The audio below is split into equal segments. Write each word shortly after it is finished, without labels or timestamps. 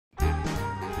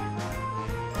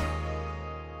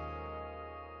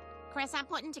Chris, I'm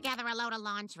putting together a load of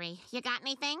laundry. You got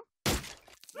anything?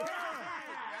 Damn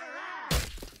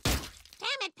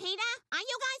it, Peter! Are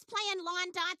you guys playing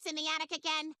lawn darts in the attic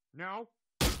again? No.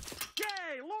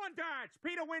 Yay, lawn darts!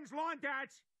 Peter wins lawn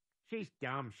darts. She's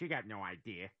dumb. She got no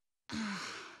idea.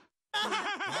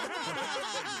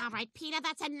 All right, Peter,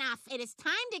 that's enough. It is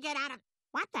time to get out of...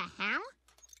 What the hell?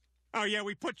 Oh, yeah,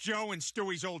 we put Joe in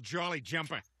Stewie's old jolly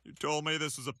jumper. You told me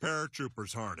this was a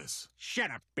paratrooper's harness.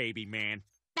 Shut up, baby man.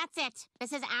 That's it.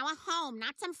 This is our home,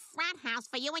 not some frat house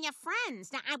for you and your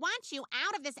friends. Now, I want you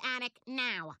out of this attic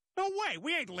now. No way,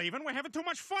 we ain't leaving. We're having too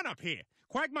much fun up here.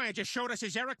 Quagmire just showed us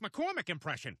his Eric McCormick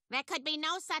impression. There could be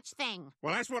no such thing.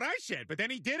 Well, that's what I said, but then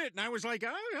he did it, and I was like, oh,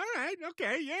 all right,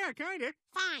 okay, yeah, kind of.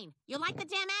 Fine. You like the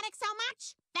damn attic so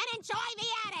much? Then enjoy the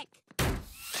attic!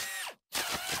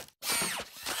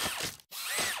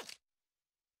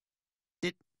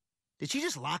 Did she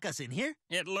just lock us in here?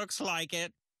 It looks like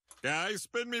it. Guys,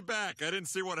 spin me back. I didn't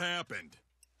see what happened.